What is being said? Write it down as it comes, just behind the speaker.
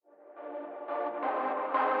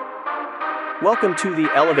Welcome to the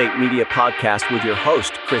Elevate Media Podcast with your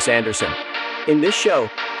host, Chris Anderson. In this show,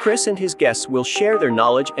 Chris and his guests will share their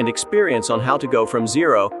knowledge and experience on how to go from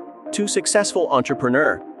zero to successful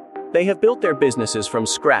entrepreneur. They have built their businesses from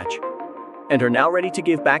scratch and are now ready to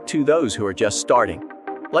give back to those who are just starting.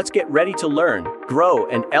 Let's get ready to learn, grow,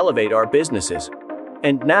 and elevate our businesses.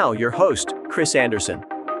 And now, your host, Chris Anderson.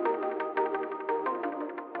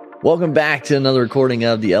 Welcome back to another recording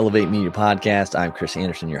of the Elevate Media Podcast. I'm Chris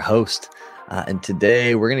Anderson, your host. And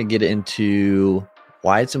today we're going to get into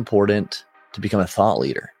why it's important to become a thought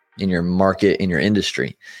leader in your market, in your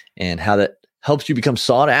industry, and how that helps you become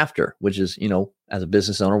sought after, which is, as a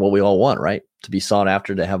business owner, what we all want, right? To be sought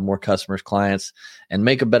after, to have more customers, clients, and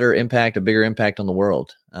make a better impact, a bigger impact on the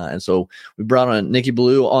world. And so we brought on Nikki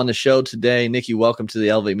Blue on the show today. Nikki, welcome to the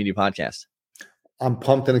Elevate Media Podcast. I'm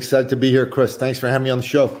pumped and excited to be here, Chris. Thanks for having me on the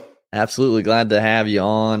show. Absolutely. Glad to have you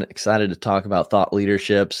on. Excited to talk about thought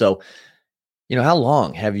leadership. So, how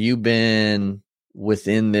long have you been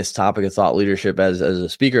within this topic of thought leadership as a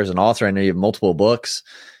speaker, as an author? I know you have multiple books.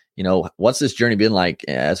 What's this journey been like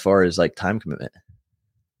as far as like time commitment?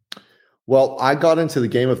 Well, I got into the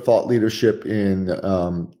game of thought leadership in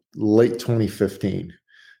late 2015.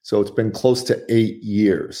 So it's been close to 8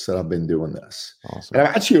 years that I've been doing this. Awesome. And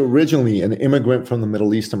I'm actually originally an immigrant from the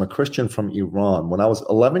Middle East. I'm a Christian from Iran. When I was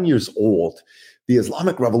 11 years old, the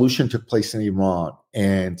Islamic Revolution took place in Iran.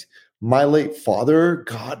 And my late father,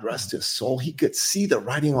 God rest his soul, he could see the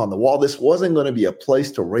writing on the wall. This wasn't going to be a place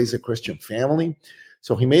to raise a Christian family.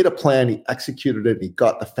 So he made a plan, he executed it, and he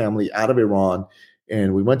got the family out of Iran.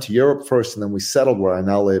 And we went to Europe first, and then we settled where I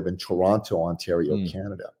now live in Toronto, Ontario,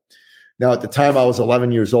 Canada. Now, at the time, I was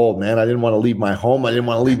 11 years old, man. I didn't want to leave my home. I didn't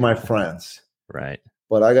want to leave my friends. Right.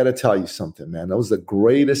 But I got to tell you something, man. That was the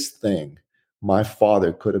greatest thing my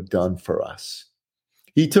father could have done for us.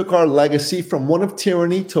 He took our legacy from one of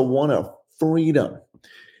tyranny to one of freedom.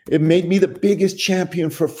 It made me the biggest champion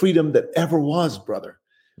for freedom that ever was, brother.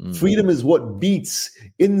 Freedom is what beats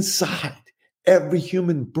inside every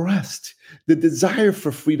human breast. The desire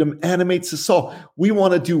for freedom animates us all. We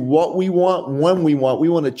want to do what we want, when we want. We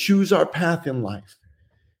want to choose our path in life.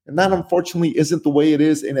 And that, unfortunately, isn't the way it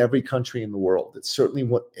is in every country in the world. It certainly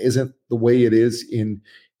isn't the way it is in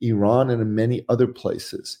Iran and in many other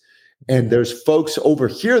places. And there's folks over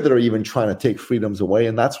here that are even trying to take freedoms away.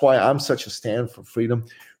 And that's why I'm such a stand for freedom.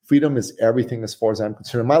 Freedom is everything as far as I'm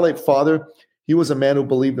concerned. My late father, he was a man who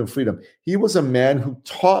believed in freedom. He was a man who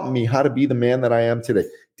taught me how to be the man that I am today.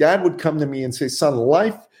 Dad would come to me and say, son,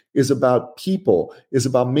 life is about people, is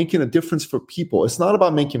about making a difference for people. It's not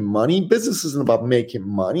about making money. Business isn't about making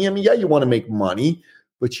money. I mean, yeah, you want to make money,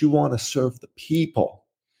 but you want to serve the people.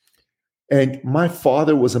 And my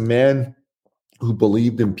father was a man who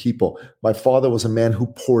believed in people. My father was a man who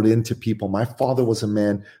poured into people. My father was a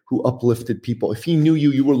man who uplifted people. If he knew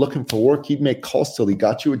you were looking for work, he'd make calls till he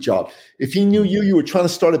got you a job. If he knew you were trying to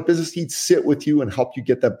start a business, he'd sit with you and help you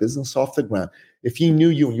get that business off the ground. If he knew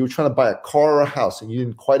you and you were trying to buy a car or a house and you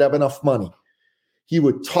didn't quite have enough money, he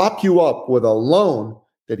would top you up with a loan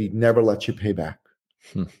that he'd never let you pay back.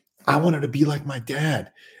 I wanted to be like my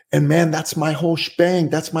dad. And man, that's my whole shebang.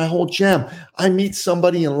 That's my whole jam. I meet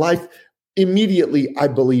somebody in life, immediately, I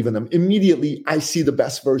believe in them. Immediately, I see the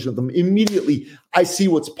best version of them. Immediately, I see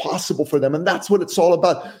what's possible for them. And that's what it's all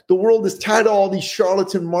about. The world is tired of all these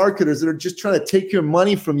charlatan marketers that are just trying to take your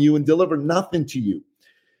money from you and deliver nothing to you.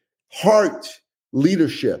 Heart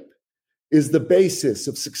leadership is the basis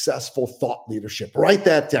of successful thought leadership. Write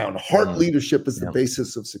that down. Heart leadership is the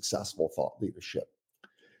basis of successful thought leadership.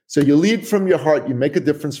 So you lead from your heart. You make a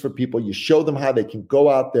difference for people. You show them how they can go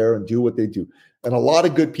out there and do what they do. And a lot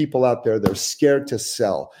of good people out there, they're scared to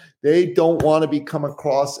sell. They don't want to be come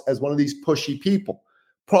across as one of these pushy people.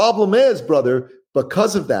 Problem is, brother,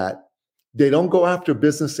 because of that, they don't go after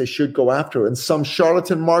business they should go after. And some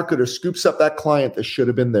charlatan marketer scoops up that client that should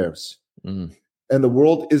have been theirs. And the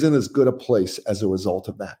world isn't as good a place as a result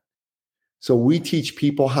of that. So we teach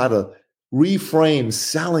people how to reframe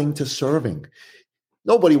selling to serving.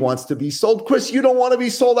 Nobody wants to be sold. Chris, you don't want to be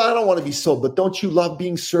sold. I don't want to be sold. But don't you love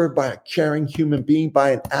being served by a caring human being, by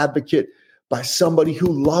an advocate, by somebody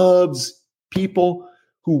who loves people,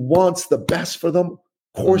 who wants the best for them?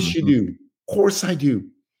 Of course you do. Of course I do.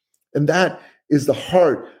 And that is the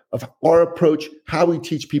heart of our approach, how we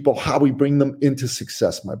teach people, how we bring them into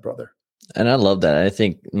success, my brother. And I love that. I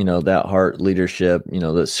think, that heart leadership,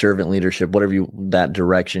 the servant leadership, whatever that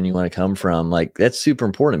direction you want to come from, like that's super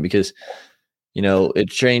important because it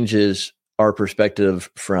changes our perspective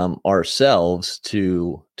from ourselves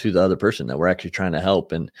to the other person that we're actually trying to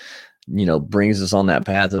help, and brings us on that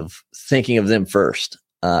path of thinking of them first.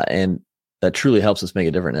 And that truly helps us make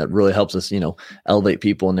a difference. That really helps us, elevate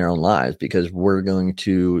people in their own lives, because we're going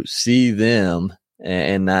to see them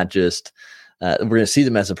and not just, we're going to see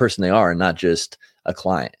them as a person they are and not just a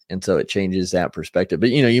client. And so it changes that perspective.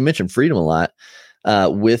 But, you mentioned freedom a lot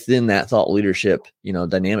within that thought leadership,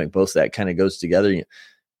 dynamic. Both that kind of goes together.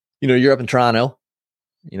 You're up in Toronto,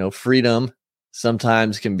 freedom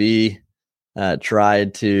sometimes can be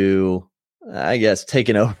tried to, I guess,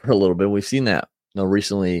 taken over a little bit. We've seen that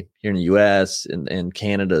recently here in the US and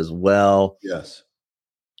Canada as well. Yes.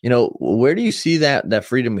 Where do you see that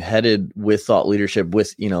freedom headed with thought leadership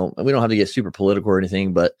with, we don't have to get super political or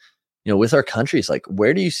anything, but, with our countries, like,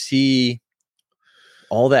 where do you see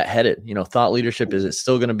all that headed? Thought leadership, is it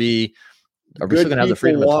still going to be, are we still going to have the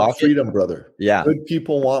freedom to talk? Freedom, brother. Yeah. Good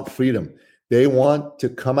people want freedom. They want to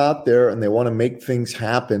come out there and they want to make things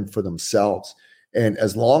happen for themselves. And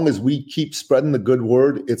as long as we keep spreading the good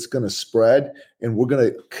word, it's going to spread. And we're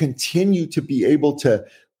going to continue to be able to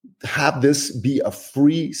have this be a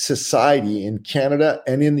free society in Canada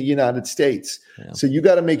and in the United States. Yeah. So you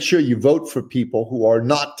got to make sure you vote for people who are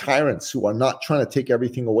not tyrants, who are not trying to take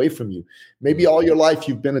everything away from you. Maybe all your life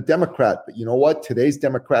you've been a Democrat, but you know what? Today's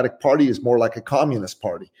Democratic Party is more like a communist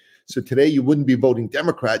party. So today you wouldn't be voting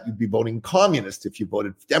Democrat, you'd be voting communist if you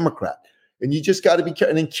voted Democrat. And you just got to be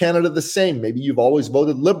careful. And in Canada, the same. Maybe you've always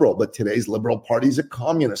voted liberal, but today's Liberal Party is a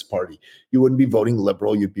communist party. You wouldn't be voting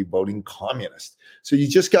liberal, you'd be voting communist. So you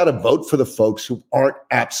just got to vote for the folks who aren't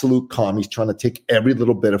absolute commies trying to take every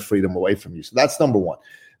little bit of freedom away from you. So that's number one.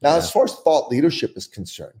 Now, as far as thought leadership is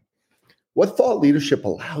concerned, what thought leadership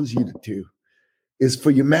allows you to do is for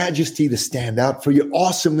your majesty to stand out, for your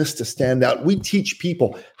awesomeness to stand out. We teach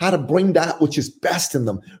people how to bring that which is best in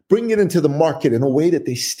them, bring it into the market in a way that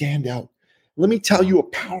they stand out. Let me tell you a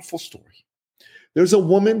powerful story. There's a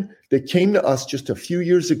woman that came to us just a few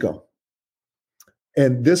years ago.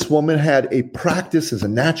 And this woman had a practice as a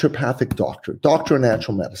naturopathic doctor of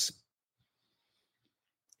natural medicine.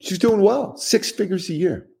 She's doing well, 6 figures a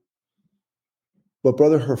year. But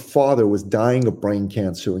brother, her father was dying of brain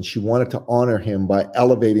cancer, and she wanted to honor him by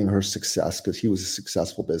elevating her success because he was a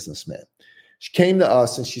successful businessman. She came to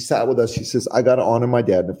us and she sat with us. She says, I got to honor my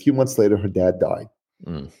dad. And a few months later, her dad died.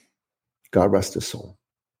 God rest his soul.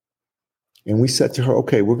 And we said to her,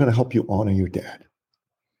 okay, we're going to help you honor your dad.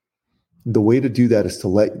 The way to do that is to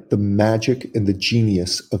let the magic and the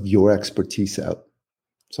genius of your expertise out.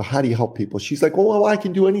 So how do you help people? She's like, well, I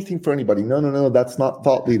can do anything for anybody. No. That's not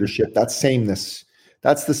thought leadership. That's sameness.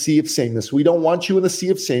 That's the sea of sameness. We don't want you in the sea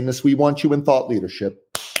of sameness. We want you in thought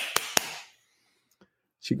leadership.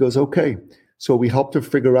 She goes, okay. So we helped her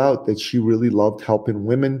figure out that she really loved helping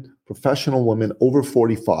women, professional women over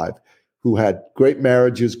 45, who had great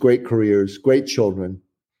marriages, great careers, great children,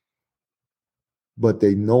 but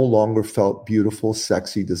they no longer felt beautiful,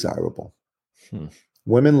 sexy, desirable.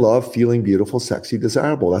 Women love feeling beautiful, sexy,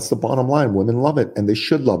 desirable. That's the bottom line. Women love it, and they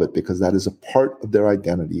should love it because that is a part of their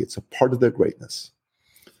identity. It's a part of their greatness.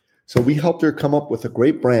 So we helped her come up with a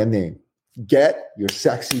great brand name. Get your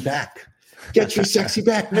sexy back. Get your sexy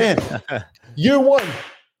back, man. Year 1.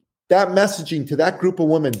 That messaging to that group of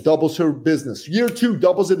women doubles her business. Year 2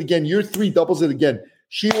 doubles it again. Year 3 doubles it again.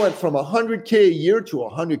 She went from $100K a year to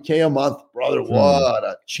 $100K a month. Brother, what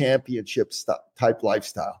a championship type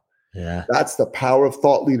lifestyle. Yeah. That's the power of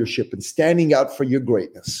thought leadership and standing out for your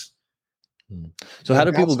greatness. So how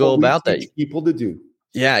do people go about that? People to do.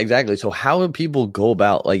 Yeah, exactly. So how do people go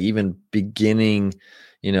about like even beginning,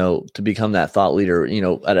 to become that thought leader?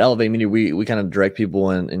 At Elevate Media, we kind of direct people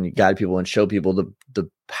and guide people and show people the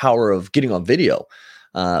power of getting on video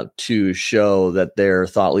to show that they're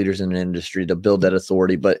thought leaders in an industry, to build that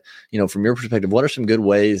authority. But, from your perspective, what are some good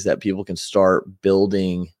ways that people can start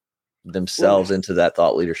building themselves into that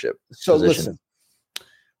thought leadership position? Listen,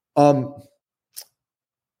 I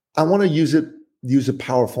want to use a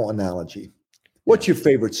powerful analogy. What's your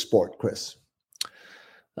favorite sport, Chris?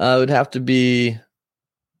 It would have to be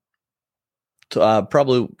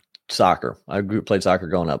probably soccer. I played soccer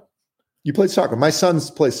growing up. You played soccer. My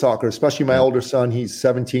sons play soccer, especially my older son. He's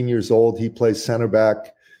 17 years old. He plays center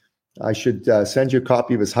back. I should send you a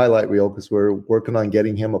copy of his highlight reel because we're working on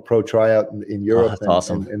getting him a pro tryout in Europe. That's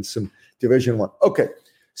awesome. And some Division I. Okay.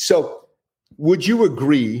 So would you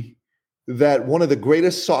agree that one of the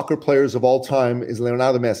greatest soccer players of all time is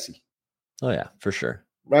Leonardo Messi? Oh, yeah, for sure.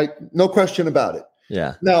 Right? No question about it.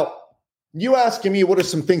 Yeah. Now, you asking me what are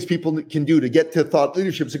some things people can do to get to thought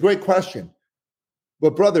leadership is a great question.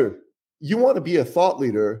 But brother, you want to be a thought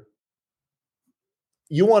leader.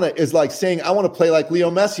 Is like saying, I want to play like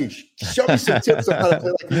Leo Messi. Show me some tips on how to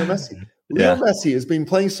play like Leo Messi. Leo Messi has been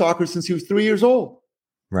playing soccer since he was 3 years old.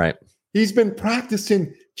 Right. He's been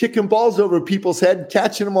practicing kicking balls over people's head,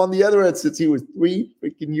 catching them on the other end since he was 3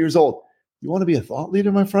 freaking years old. You want to be a thought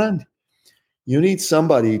leader, my friend? You need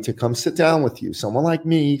somebody to come sit down with you, someone like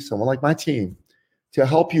me, someone like my team, to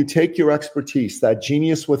help you take your expertise, that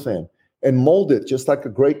genius within, and mold it just like a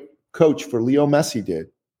great coach for Leo Messi did,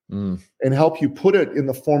 and help you put it in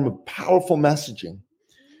the form of powerful messaging.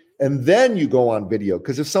 And then you go on video.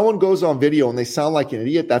 Because if someone goes on video and they sound like an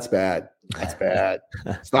idiot, that's bad. That's bad.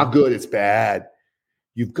 It's not good. It's bad.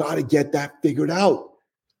 You've got to get that figured out.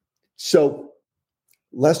 So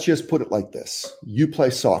let's just put it like this. You play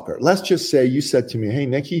soccer. Let's just say you said to me, hey,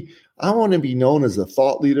 Nikki, I want to be known as a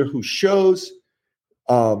thought leader who shows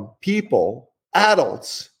people,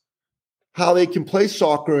 adults, how they can play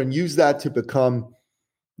soccer and use that to become,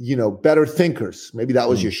 better thinkers. Maybe that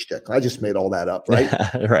was your shtick. I just made all that up, right?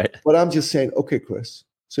 Right. But I'm just saying, okay, Chris,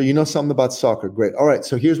 so you know something about soccer. Great. All right.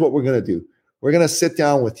 So here's what we're going to do. We're going to sit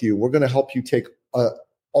down with you. We're going to help you take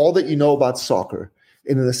all that you know about soccer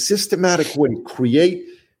and in a systematic way, create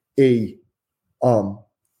a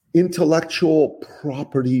intellectual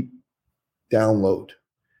property download.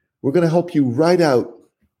 We're going to help you write out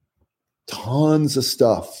tons of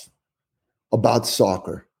stuff about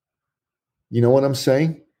soccer. You know what I'm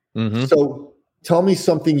saying? Mm-hmm. So tell me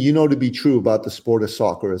something you know to be true about the sport of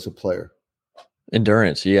soccer as a player.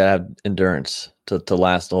 Endurance. You gotta have endurance to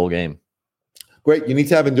last the whole game. Great. You need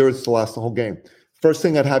to have endurance to last the whole game. First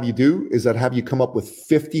thing I'd have you do is I'd have you come up with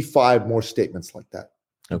 55 more statements like that.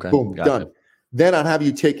 Okay. Boom, done. Then I'd have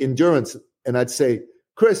you take endurance and I'd say,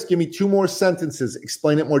 Chris, give me 2 more sentences.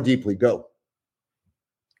 Explain it more deeply. Go.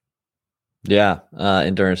 Yeah.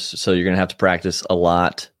 Endurance. So you're going to have to practice a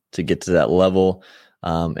lot to get to that level.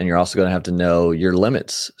 And you're also going to have to know your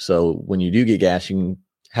limits. So when you do get gas, you can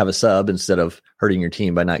have a sub instead of hurting your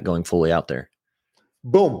team by not going fully out there.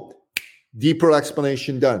 Boom. Deeper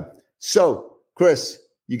explanation done. So, Chris,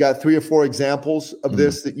 you got 3 or 4 examples of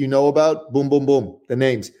this that you know about? Boom, boom, boom. The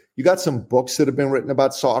names. You got some books that have been written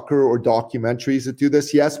about soccer or documentaries that do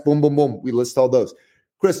this? Yes. Boom, boom, boom. We list all those.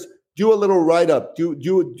 Chris, do a little write-up. Do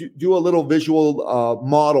a little visual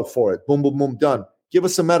model for it. Boom, boom, boom. Done. Give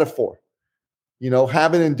us a metaphor.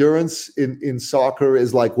 Having endurance in soccer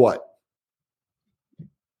is like what?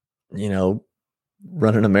 Running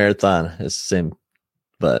a marathon is the same,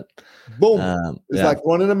 but boom. It's like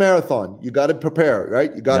running a marathon. You got to prepare,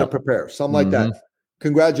 right? You got to prepare. Something like that.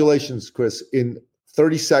 Congratulations, Chris. In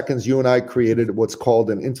 30 seconds, you and I created what's called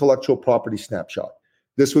an intellectual property snapshot.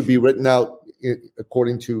 This would be written out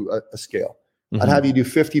according to a scale. I'd have you do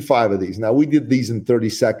 55 of these. Now, we did these in 30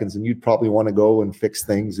 seconds, and you'd probably want to go and fix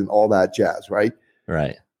things and all that jazz, right?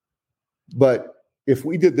 Right. But if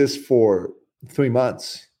we did this for 3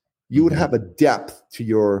 months, you would have a depth to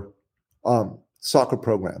your soccer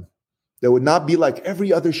program that would not be like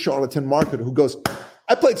every other charlatan marketer who goes,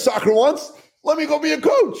 I played soccer once. Let me go be a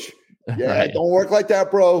coach. Yeah, right. Don't work like that,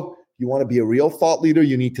 bro. You want to be a real thought leader.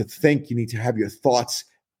 You need to think. You need to have your thoughts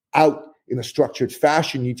out in a structured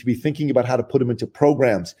fashion. You need to be thinking about how to put them into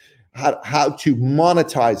programs, how to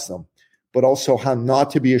monetize them, but also how not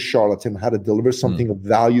to be a charlatan, how to deliver something of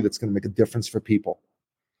value that's going to make a difference for people.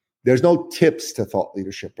 There's no tips to thought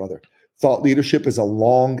leadership, brother. Thought leadership is a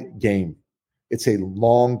long game. It's a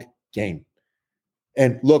long game.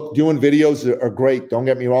 And look, doing videos are great. Don't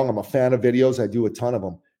get me wrong. I'm a fan of videos. I do a ton of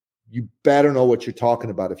them. You better know what you're talking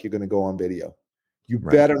about if you're going to go on video. You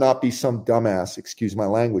better not be some dumbass, excuse my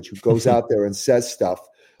language, who goes out there and says stuff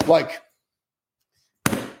like,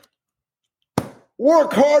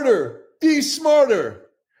 work harder, be smarter.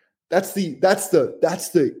 That's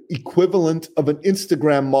the equivalent of an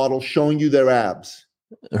Instagram model showing you their abs.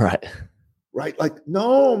 Right. Right? Like,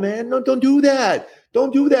 no, man, no, don't do that.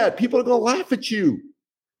 Don't do that. People are going to laugh at you.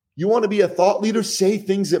 You want to be a thought leader, say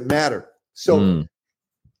things that matter. So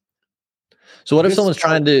what if someone's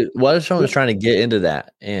trying to get into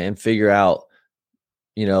that and figure out,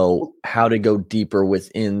 how to go deeper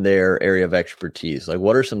within their area of expertise? Like,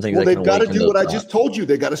 what are some things they've got to do what I just told you.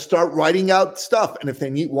 They got to start writing out stuff. And if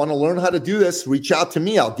they want to learn how to do this, reach out to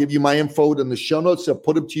me. I'll give you my info in the show notes. I'll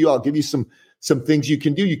put them to you. I'll give you some things you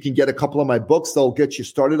can do. You can get a couple of my books. They'll get you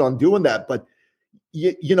started on doing that. But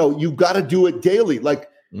you got to do it daily. Like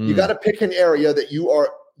you got to pick an area that you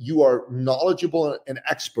are knowledgeable and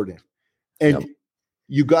expert in. And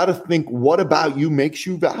you got to think, what about you makes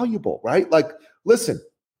you valuable, right? Like, listen,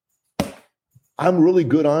 I'm really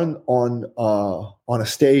good on a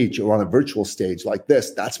stage or on a virtual stage like this.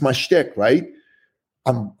 That's my shtick, right?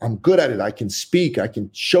 I'm good at it. I can speak. I can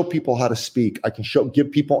show people how to speak. I can give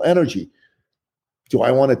people energy. Do I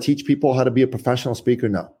want to teach people how to be a professional speaker?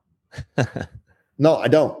 No. No, I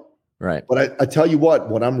don't. Right. But I tell you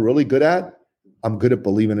what I'm really good at I'm good at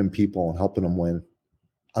believing in people and helping them win.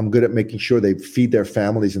 I'm good at making sure they feed their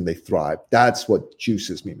families and they thrive. That's what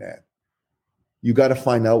juices me, man. You got to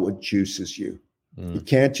find out what juices you. You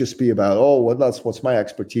can't just be about, what's my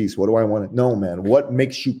expertise? What do I want to know, man? What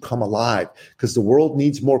makes you come alive? Because the world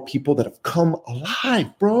needs more people that have come alive,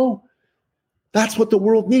 bro. That's what the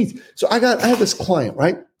world needs. So I had this client,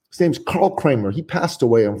 right? His name's Carl Kramer. He passed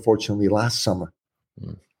away, unfortunately, last summer.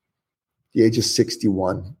 The age of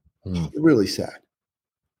 61. Really sad.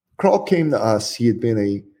 Carl came to us. He had been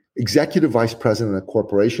a executive vice president of a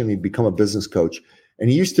corporation. He'd become a business coach. And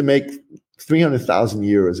he used to make $300,000 a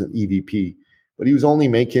year as an EVP. But he was only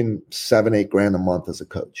making $7,000-8,000 a month as a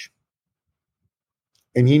coach.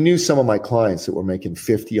 And he knew some of my clients that were making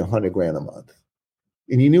 $50,000, $100,000 a month.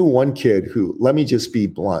 And he knew one kid who, let me just be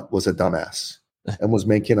blunt, was a dumbass and was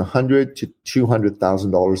making $100,000 to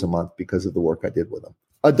 $200,000 a month because of the work I did with him.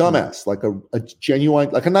 A dumbass, like a genuine,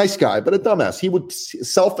 like a nice guy, but a dumbass. He would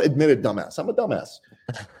self-admitted dumbass. I'm a dumbass.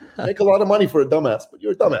 Make a lot of money for a dumbass, but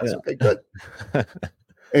you're a dumbass. Yeah. Okay, good.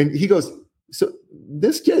 And he goes, so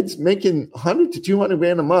this kid's making $100,000 to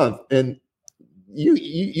 $200,000 a month, and you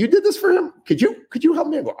did this for him. Could you help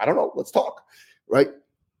me? I go, I don't know. Let's talk, right?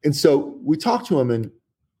 And so we talked to him, and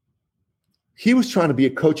he was trying to be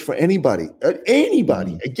a coach for anybody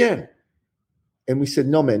again. And we said,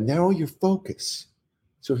 no, man, narrow your focus.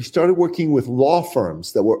 So he started working with law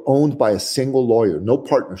firms that were owned by a single lawyer, no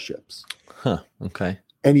partnerships. Okay.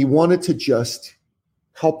 And he wanted to just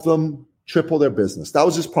help them triple their business. That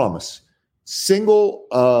was his promise. Single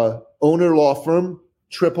owner law firm,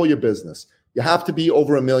 triple your business. You have to be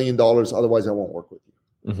over $1 million, otherwise I won't work with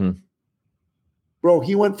you. Mm-hmm. Bro,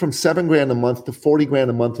 he went from $7,000 a month to $40,000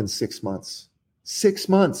 a month in 6 months. 6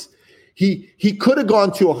 months. He could have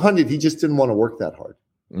gone to 100. He just didn't want to work that hard.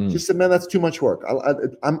 Just said, man, that's too much work.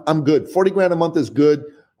 I'm good. $40,000 a month is good.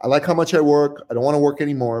 I like how much I work. I don't want to work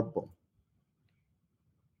anymore. Boom.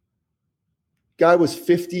 Guy was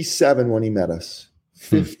 57 when he met us.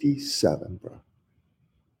 57, bro.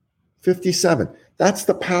 57. That's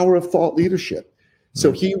the power of thought leadership.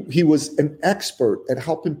 So he was an expert at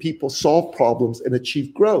helping people solve problems and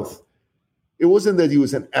achieve growth. It wasn't that he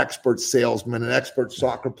was an expert salesman, an expert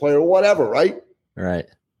soccer player, or whatever, right? Right.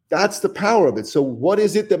 That's the power of it. So what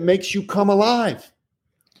is it that makes you come alive?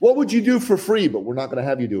 What would you do for free? But we're not going to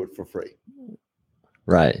have you do it for free.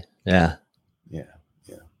 Right. Yeah. Yeah.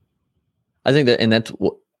 Yeah. I think that, and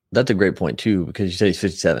that's a great point too, because you said he's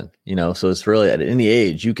 57, so it's really at any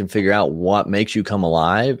age you can figure out what makes you come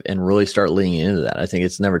alive and really start leaning into that. I think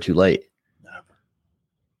it's never too late.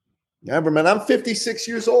 Never, man. I'm 56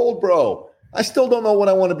 years old, bro. I still don't know what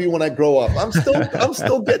I want to be when I grow up. I'm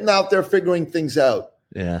still getting out there figuring things out.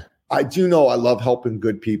 Yeah. I do know I love helping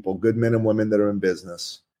good people, good men and women that are in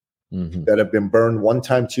business, that have been burned one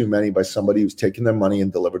time too many by somebody who's taken their money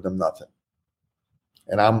and delivered them nothing.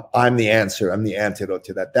 And I'm the answer. I'm the antidote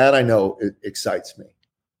to that. That I know it excites me.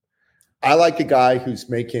 I like a guy who's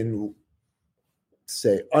making,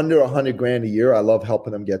 say, under $100,000 a year. I love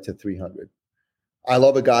helping him get to 300. I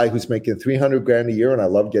love a guy who's making $300,000 a year, and I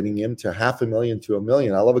love getting him to $500,000 to $1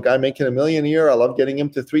 million. I love a guy making $1 million a year. I love getting him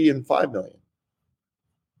to $3 and $5 million.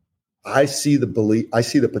 I see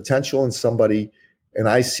the potential in somebody, and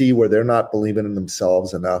I see where they're not believing in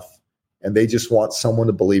themselves enough, and they just want someone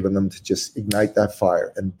to believe in them to just ignite that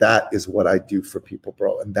fire. And that is what I do for people,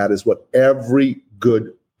 bro. And that is what every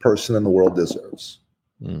good person in the world deserves.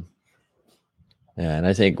 Yeah, and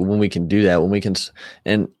I think when we can do that,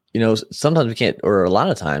 sometimes we can't, or a lot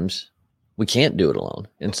of times we can't do it alone.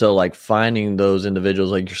 And so like finding those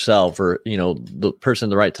individuals like yourself, or, the person at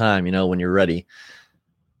the right time, when you're ready,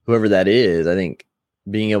 whoever that is, I think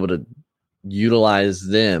being able to utilize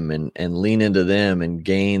them and lean into them and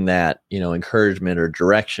gain that, encouragement or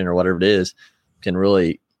direction or whatever it is can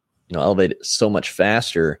really, elevate it so much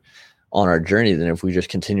faster on our journey than if we just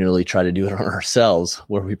continually try to do it on ourselves,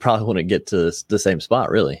 where we probably wouldn't get to the same spot,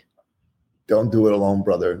 really. Don't do it alone,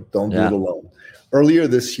 brother. Don't do it alone. Earlier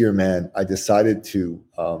this year, man, I decided to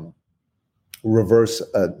reverse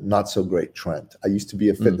a not so great trend. I used to be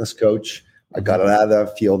a fitness coach. I got out of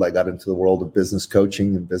that field. I got into the world of business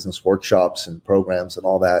coaching and business workshops and programs and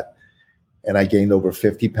all that. And I gained over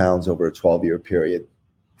 50 pounds over a 12-year period.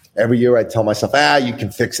 Every year I tell myself, you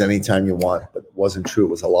can fix anytime you want. But it wasn't true. It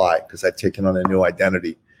was a lie, because I'd taken on a new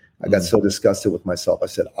identity. I got so disgusted with myself. I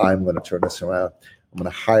said, I'm going to turn this around. I'm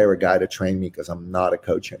going to hire a guy to train me, because I'm not a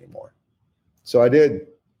coach anymore. So I did.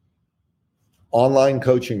 Online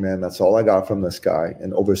coaching, man, that's all I got from this guy.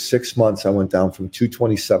 And over 6 months, I went down from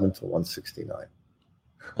 227 to 169.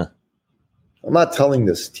 I'm not telling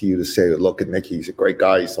this to you to say, look at Nicky, he's a great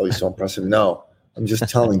guy. He's always so impressive. No, I'm just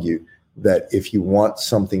telling you, that if you want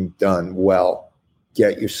something done well,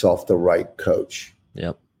 get yourself the right coach.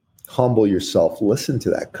 Yep. Humble yourself, listen to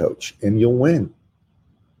that coach, and you'll win.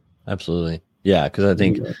 Absolutely. Yeah, because I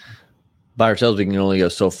think by ourselves we can only go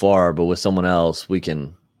so far, but with someone else we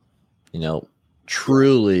can,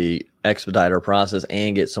 truly expedite our process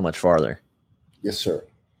and get so much farther. Yes, sir.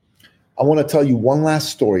 I want to tell you one last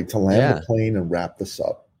story to land the plane and wrap this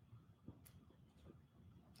up.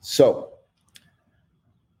 So,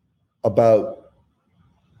 about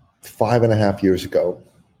 5.5 years ago,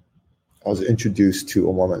 I was introduced to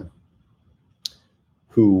a woman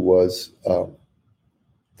who was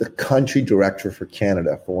the country director for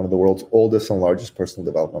Canada for one of the world's oldest and largest personal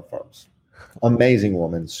development firms. Amazing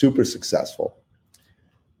woman, super successful.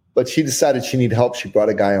 But she decided she needed help. She brought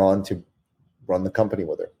a guy on to run the company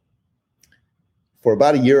with her. For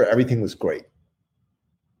about a year, everything was great.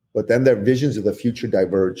 But then their visions of the future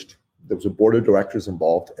diverged. There was a board of directors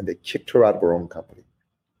involved, and they kicked her out of her own company.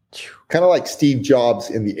 Kind of like Steve Jobs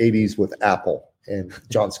in the 80s with Apple and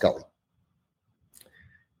John Scully.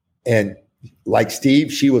 And like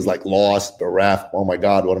Steve, she was like lost, bereft. Oh my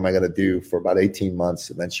God, what am I going to do for about 18 months?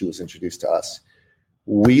 And then she was introduced to us.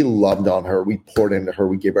 We loved on her. We poured into her.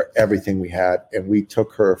 We gave her everything we had. And we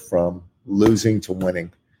took her from losing to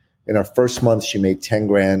winning. In her first month, she made 10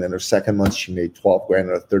 grand. In her second month, she made 12 grand.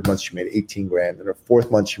 In her third month, she made 18 grand. In her fourth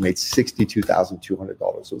month, she made $62,200.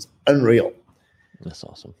 It was unreal. That's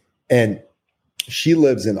awesome. And she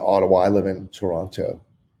lives in Ottawa. I live in Toronto.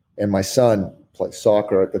 And my son plays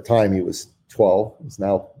soccer. At the time, he was 12. He's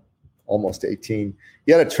now almost 18.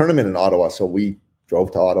 He had a tournament in Ottawa, so we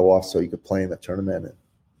drove to Ottawa so he could play in the tournament. And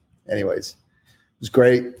anyways, it was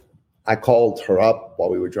great. I called her up while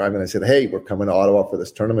we were driving. I said, hey, we're coming to Ottawa for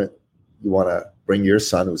this tournament. You want to bring your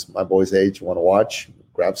son, who's my boy's age, you want to watch?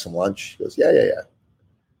 Grab some lunch? He goes, yeah.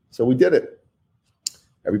 So we did it.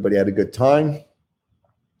 Everybody had a good time.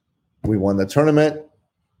 We won the tournament,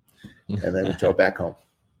 and then we drove back home.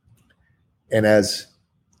 And as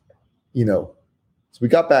we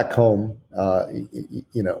got back home, I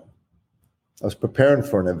was preparing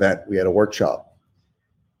for an event. We had a workshop.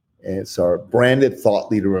 And it's our branded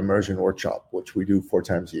thought leader immersion workshop, which we do 4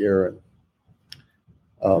 times a year.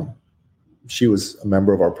 And she was a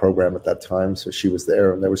member of our program at that time, so she was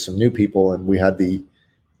there. And there were some new people, and we had the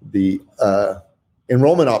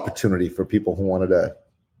enrollment opportunity for people who wanted to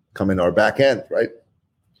come into our back end, right?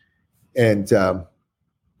 And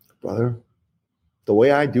brother, the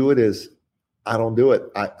way I do it is I don't do it.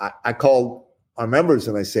 I call our members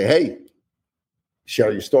and I say, hey,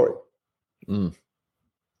 share your story.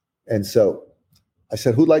 And so I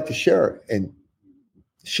said, who'd like to share? And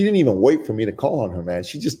she didn't even wait for me to call on her, man.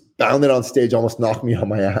 She just bounded on stage, almost knocked me on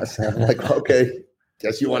my ass. And I'm like, okay,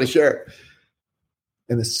 guess you want to share.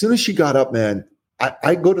 And as soon as she got up, man,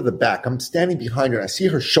 I go to the back. I'm standing behind her. And I see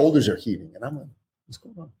her shoulders are heaving. And I'm like, what's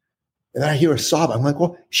going on? And then I hear her sob. I'm like,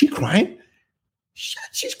 well, is she crying? Shit,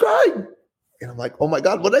 she's crying. And I'm like, oh my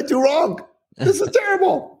God, what did I do wrong? This is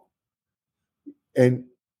terrible. And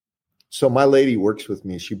so my lady works with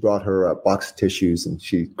me. She brought her a box of tissues, and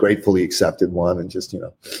she gratefully accepted one, and just,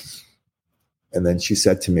 and then she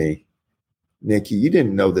said to me, Nikki, you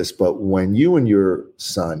didn't know this, but when you and your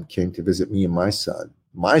son came to visit me and my son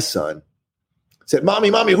said, Mommy,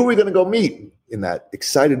 who are we going to go meet? In that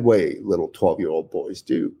excited way little 12-year-old boys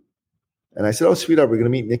do. And I said, oh, sweetheart, we're going to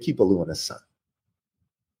meet Nicky Billou and his son.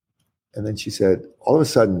 And then she said, all of a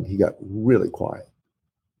sudden, he got really quiet.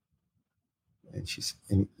 And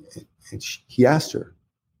he asked her,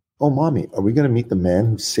 oh, Mommy, are we going to meet the man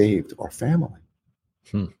who saved our family?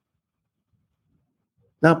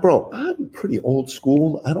 Now, bro, I'm pretty old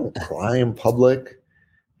school. I don't cry in public.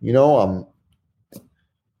 I'm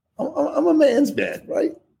a man's man,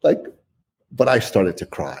 right? But I started to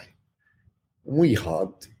cry. And we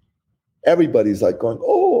hugged. Everybody's like going,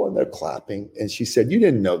 oh, and they're clapping. And she said, you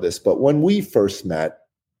didn't know this, but when we first met,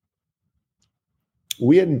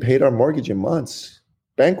 we hadn't paid our mortgage in months.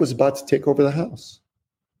 Bank was about to take over the house.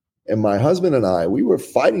 And my husband and I, we were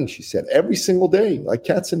fighting, she said, every single day, like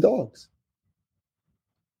cats and dogs.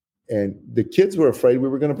 And the kids were afraid we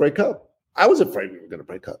were going to break up. I was afraid we were going to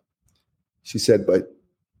break up. She said, but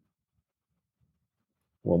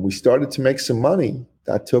when we started to make some money,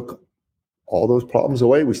 that took all those problems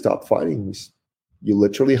away. We stopped fighting. You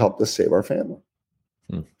literally helped us save our family.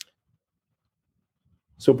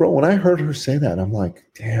 So, bro, when I heard her say that, I'm like,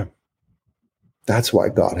 damn, that's why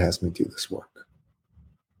God has me do this work.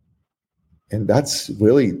 And that's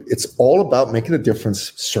really, it's all about making a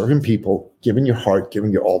difference, serving people, giving your heart,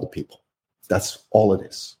 giving your all to people. That's all it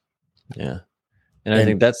is. Yeah. And I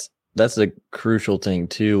think that's a crucial thing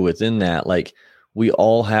too within that. Like, we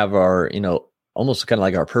all have our, almost kind of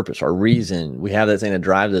like our purpose, our reason. We have that thing that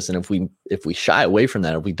drives us. And if we shy away from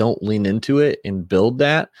that, if we don't lean into it and build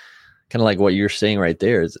that, kind of like what you're saying right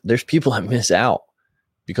there, is there's people that miss out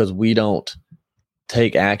because we don't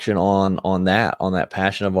take action on that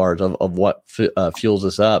passion of ours, of what fuels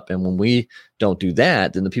us up. And when we don't do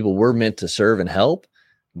that, then the people we're meant to serve and help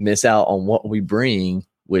miss out on what we bring,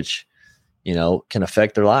 which, can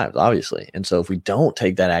affect their lives, obviously. And so if we don't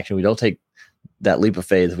take that action, we don't take that leap of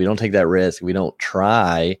faith, if we don't take that risk, we don't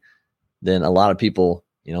try, then a lot of people,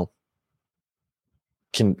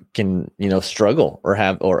 can struggle or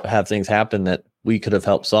have things happen that we could have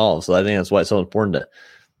helped solve. So I think that's why it's so important to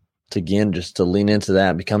again, just to lean into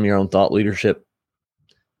that, become your own thought leadership,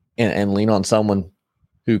 and lean on someone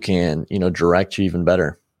who can, direct you even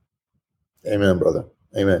better. Amen, brother.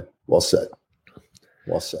 Amen. Well said.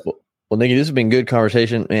 Well said. Well, Nicky, this has been good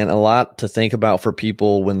conversation, man. A lot to think about for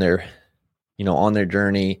people when they're, on their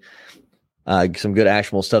journey. Some good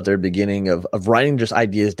actionable stuff there at the beginning of writing just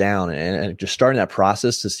ideas down and just starting that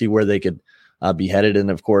process to see where they could be headed.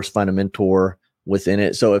 And of course, find a mentor within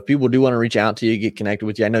it. So if people do want to reach out to you, get connected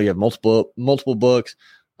with you, I know you have multiple books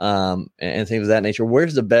and things of that nature.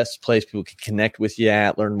 Where's the best place people can connect with you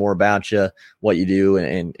at, learn more about you, what you do,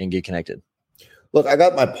 and get connected? Look, I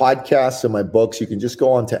got my podcasts and my books. You can just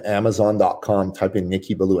go on to Amazon.com, type in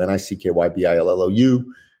Nicky Billou, NICKYBILLOU.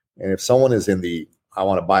 And if someone is in I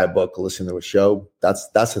want to buy a book, listen to a show, that's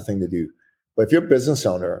the thing to do. But if you're a business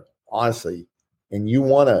owner, honestly, and you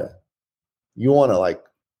want to like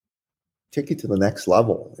take it to the next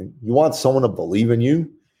level, and you want someone to believe in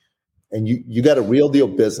you, and you got a real deal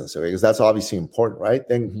business, okay? Because that's obviously important, right?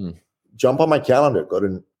 Then jump on my calendar, go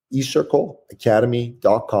to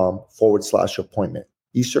eCircleacademy.com/appointment.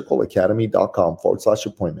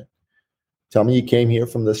 eCircleacademy.com/appointment. Tell me you came here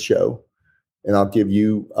from this show, and I'll give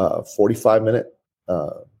you a 45-minute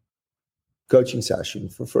coaching session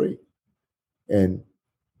for free. And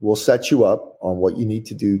we'll set you up on what you need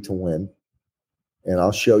to do to win. And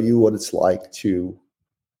I'll show you what it's like to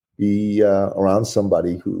be around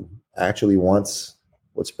somebody who actually wants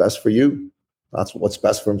what's best for you. That's what's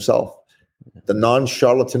best for himself. The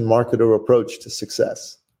non-charlatan marketer approach to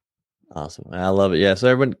success. Awesome. I love it. Yeah. So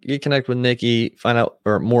everyone get connected with Nicky, find out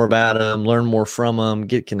more about him, learn more from him,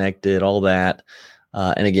 get connected, all that.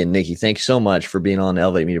 And again, Nicky, thanks so much for being on the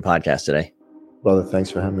Elevate Media podcast today. Brother, thanks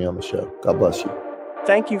for having me on the show. God bless you.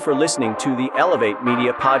 Thank you for listening to the Elevate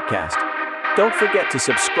Media podcast. Don't forget to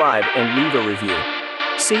subscribe and leave a review.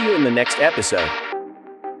 See you in the next episode.